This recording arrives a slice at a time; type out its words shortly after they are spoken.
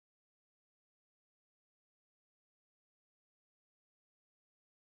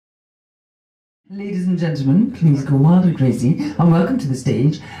Ladies and gentlemen, please go wild and crazy and welcome to the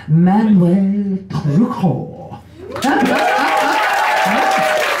stage, Manuel Trucco.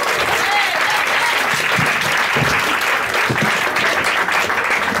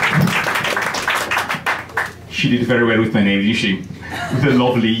 She did very well with my name, didn't she? With a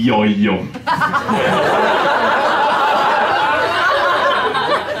lovely yo-yo.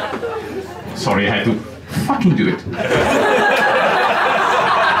 Sorry, I had to fucking do it.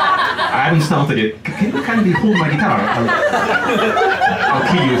 I haven't started yet. Can you kindly hold my guitar? I'll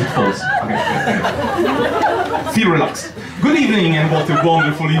kill you if it falls. Okay. Feel relaxed. Good evening and what a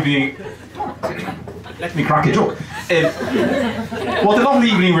wonderful evening. Let me crack a joke. What a lovely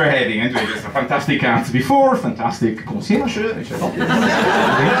evening we're having. And there's a fantastic act before, fantastic concierge, and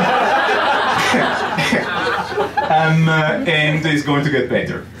it's going to get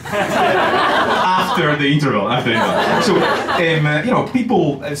better after the interval. So, you know,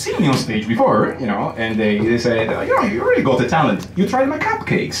 people see me on stage before, you know, and they said, you know, you really got a talent. You tried my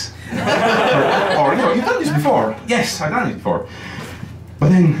cupcakes, or you know, you've done this before. Yes, I've done it before. But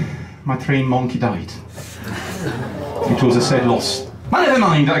then my trained monkey died. It was a sad loss. But never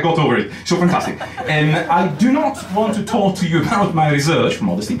mind, I got over it. So fantastic. I do not want to talk to you about my research, for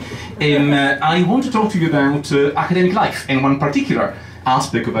modesty. I want to talk to you about academic life, and one particular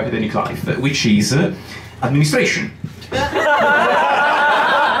aspect of academic life, which is administration.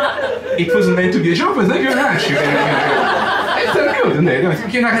 It wasn't meant to be a joke, but thank you very much. It's very good, isn't it?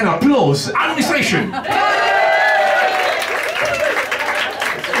 You can applause. Administration!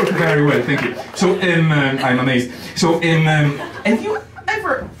 Very well, thank you. So, I'm amazed. So, have you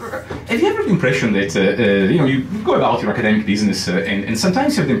ever the impression that, you know, you go about your academic business and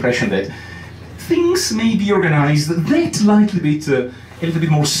sometimes you have the impression that things may be organized that a little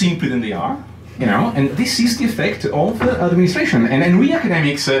bit more simply than they are, you know, and this is the effect of administration. And we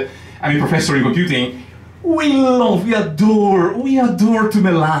academics, I'm a professor in computing, we adore to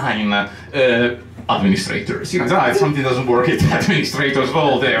malign administrators. You know, if something doesn't work, it's administrators'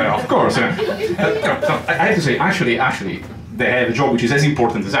 fault. Of course. I have to say, actually, they have a job which is as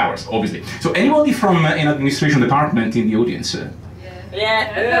important as ours, obviously. So, anybody from an administration department in the audience?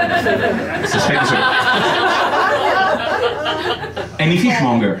 Yeah. Suspect so. Any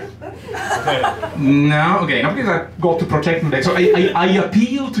fishmonger? No, okay, not because I've got to protect my. So I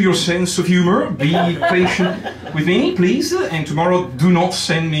appeal to your sense of humor. Be patient with me, please. And tomorrow, do not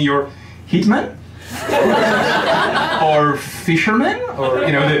send me your hitman or fisherman, or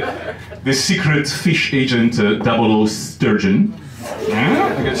you know the secret fish agent 00 Sturgeon.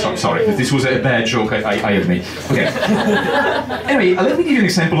 Okay, sorry, this was a bad joke. I admit. Okay. Anyway, let me give you an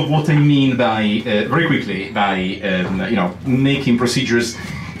example of what I mean by very quickly by you know, making procedures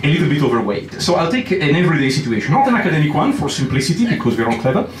a little bit overweight. So I'll take an everyday situation, not an academic one for simplicity because we're all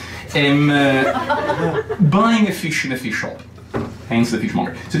clever. Buying a fish in a fish shop. Hence the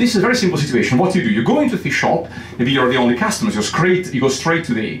fishmonger. So this is a very simple situation. What you do, you go into the fish shop, maybe you're the only customer, you go straight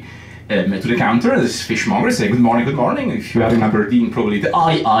to the counter, this fishmonger, say good morning, if you are in Aberdeen, probably the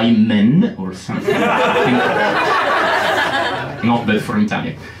men or something. Not bad for an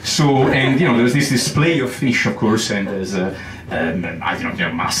Italian. So, and you know, there's this display of fish, of course, and there's I don't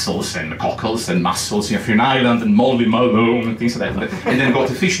know, mussels and cockles and mussels, you know, for an island and molly malone and things like that. And then got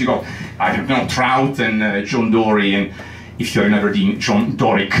the fish, you got, I don't know, trout and John Dory, and if you're in Aberdeen, John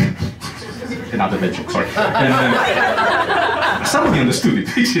Doric. Another bad joke, sorry. Somebody understood it,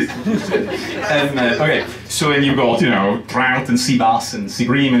 which is okay. So and you got, you know, trout and sea bass and sea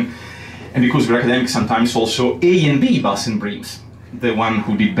bream, and because we're academics, sometimes also A and B bass and breams, the one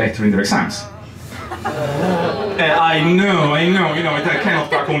who did better in their exams. I know, you know, I cannot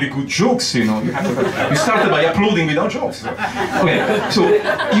crack only good jokes, you know. You started by applauding without jokes. Okay, so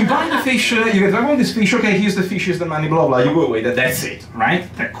you buy the fish, you get, I want this fish, okay, here's the fish, here's the money, blah, blah, you go away, that's it, right?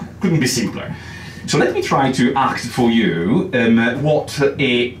 That couldn't be simpler. So let me try to act for you what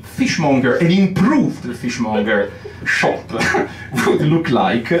a fishmonger, an improved fishmonger shop would look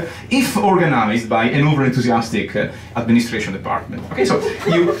like if organized by an over-enthusiastic administration department. Okay, so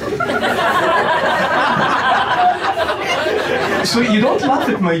you don't laugh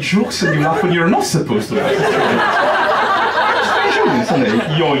at my jokes and you laugh when you're not supposed to laugh.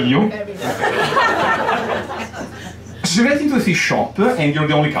 Yo-yo. So you get into the fish shop and you're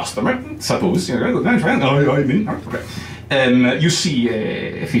the only customer, suppose. You see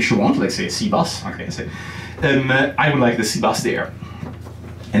a fish you want, let's say a sea bass. Okay, I say, I would like the sea bass there.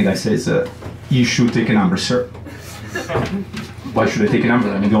 And the guy says, you should take a number, sir. Why should I take a number?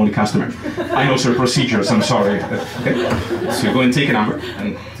 I'm the only customer. I know, sir, procedures, I'm sorry. Okay. So you go and take a number.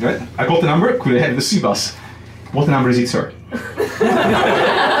 And right, I got the number, could I have the sea bass? What number is it, sir?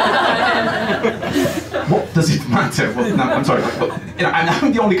 What does it matter? What, no, I'm sorry, but, you know,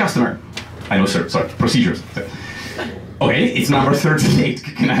 I'm the only customer. I know, sir, sorry, procedures. Okay, it's number 38.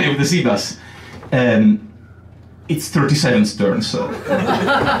 Can I have the C-bus? It's 37's turn, sir. But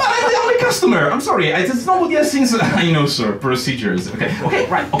I'm the only customer. I'm sorry. There's nobody else since I know, sir. Procedures. Okay. Okay.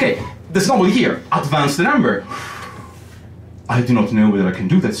 Right. Okay. There's nobody here. Advance the number. I do not know whether I can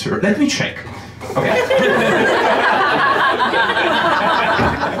do that, sir. Let me check. Okay.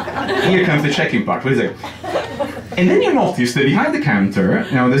 Here comes the checking part. What is it? And then you notice that behind the counter,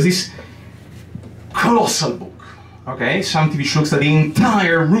 there's this colossal book. Okay, something which looks at the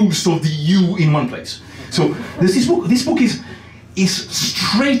entire rules of the EU in one place. So there's this book. This book is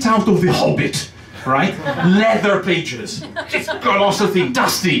straight out of The Hobbit, right? Leather pages. It's colossal thing,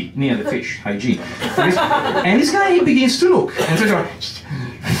 dusty near the fish hygiene. And this guy begins to look and says,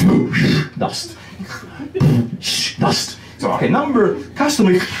 dust, dust. So okay, number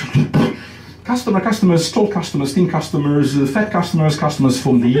customers, tall customers, thin customers, fat customers, customers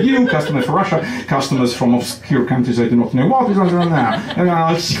from the EU, customers from Russia, customers from obscure countries I do not know what is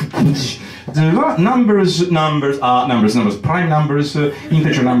numbers, prime numbers,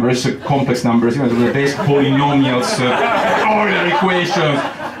 integer numbers, complex numbers, the best polynomials, Euler equations,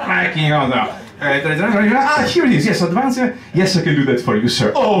 here it is, yes, advance, yes, I can do that for you,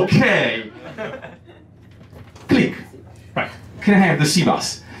 sir. Okay. Click. Right. Can I have the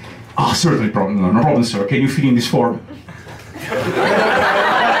C-bus? Ah, certainly, no problem, sir. Can you fill in this form?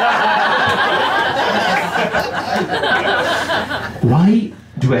 Why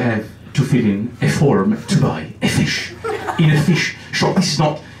do I have to fill in a form to buy a fish in a fish shop? This is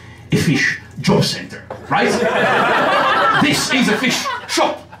not a fish job center, right? This is a fish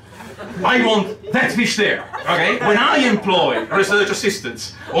shop. I want that fish there, okay? When I employ research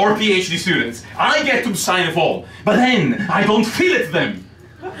assistants or PhD students, I get to sign a form, but then I don't fillet them.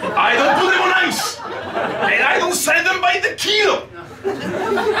 I don't put them on ice, and I don't sell them by the kilo.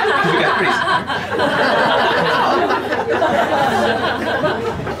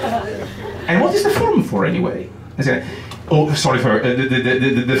 And what is the form for anyway? Oh, sorry for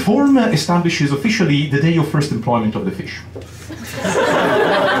the form establishes officially the day of first employment of the fish.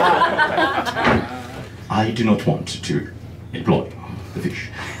 I do not want to employ the fish.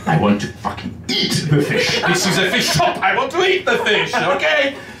 I want to fucking eat the fish. This is a fish shop. I want to eat the fish,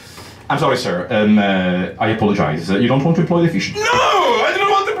 okay? I'm sorry, sir. I apologize. You don't want to employ the fish? No! I don't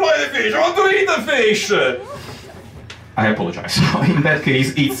want to employ the fish. I want to eat the fish. I apologize. In that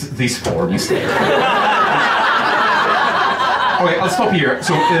case, it's this form instead. Okay, I'll stop here.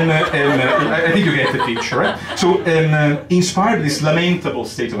 So, I think you get the picture, right? So, inspired by this lamentable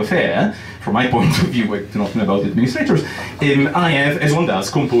state of affair, from my point of view, I do not know about the administrators, I have, as one does,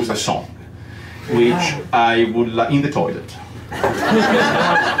 composed a song, which I would in the toilet.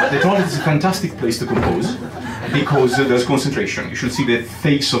 The toilet is a fantastic place to compose, because there's concentration. You should see the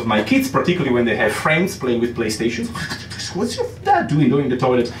face of my kids, particularly when they have friends playing with PlayStations. What's your dad doing in the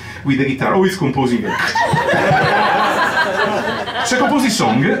toilet with the guitar? Oh, he's composing it. So I composed this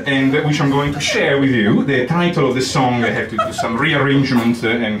song, and which I'm going to share with you. The title of the song, I have to do some rearrangement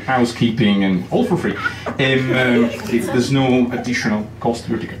and housekeeping, and all for free. There's no additional cost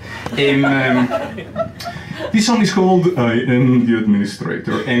to your ticket. This song is called I Am the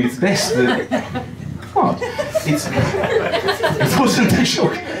Administrator, and it's best... Well, it wasn't a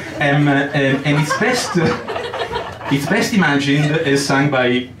joke. And it's best imagined as sung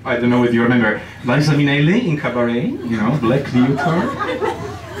by, I don't know whether you remember, Liza Minnelli in Cabaret, black leotard,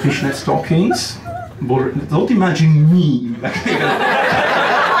 fishnet stockings. Don't imagine me.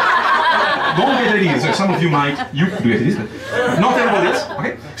 Don't get ideas. Some of you might, you could get ideas, but not everybody else.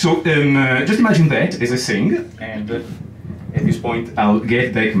 Okay? So just imagine that as I sing, and at this point I'll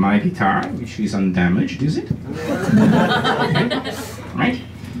get back my guitar, which is undamaged, is it? Okay. Right?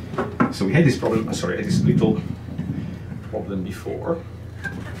 So we had this problem, I had this little problem before.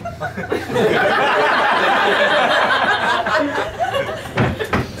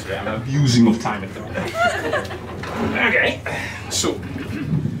 Sorry, I'm abusing of time at the moment. Okay, so,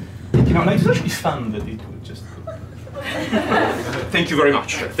 it's actually fun that it would just... Thank you very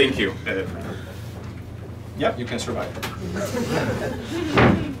much, thank you. Yeah, you can survive.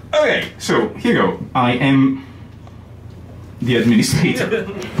 Okay, so, here you go. I am the administrator.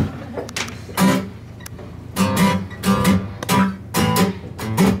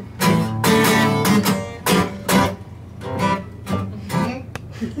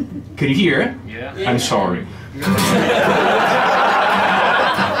 Can you hear? Yeah. I'm sorry.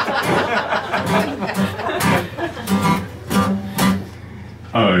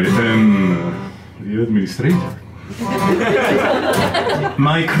 I am the administrator.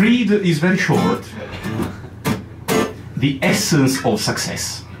 My creed is very short. The essence of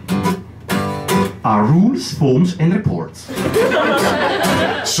success are rules, forms, and reports.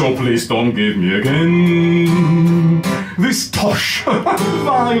 So please don't give me again this tosh,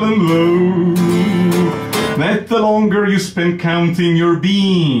 violent low, that the longer you spend counting your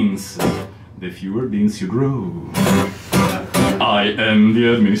beans, the fewer beans you grow. I am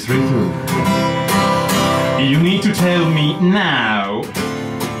the administrator. You need to tell me now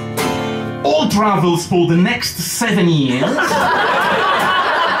all travels for the next 7 years.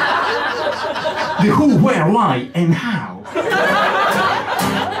 The who, where, why, and how.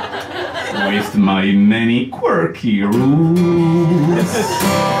 With my many quirky rules,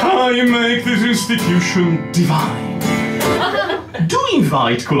 I make this institution divine. Do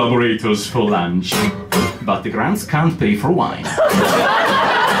invite collaborators for lunch, but the grants can't pay for wine.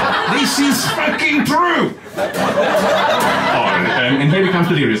 This is fucking true! And here comes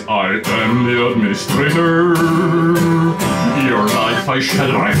the lyrics. I am the administrator. Your life I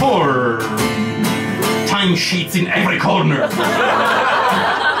shall reform. Timesheets in every corner.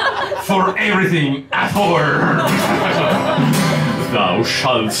 For everything afford. Thou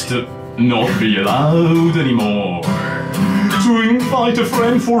shalt not be allowed anymore to invite a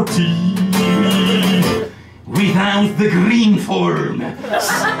friend for tea without the green form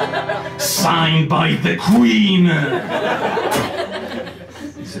signed by the Queen.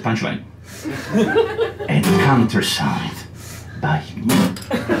 It's the punchline. And countersigned by me.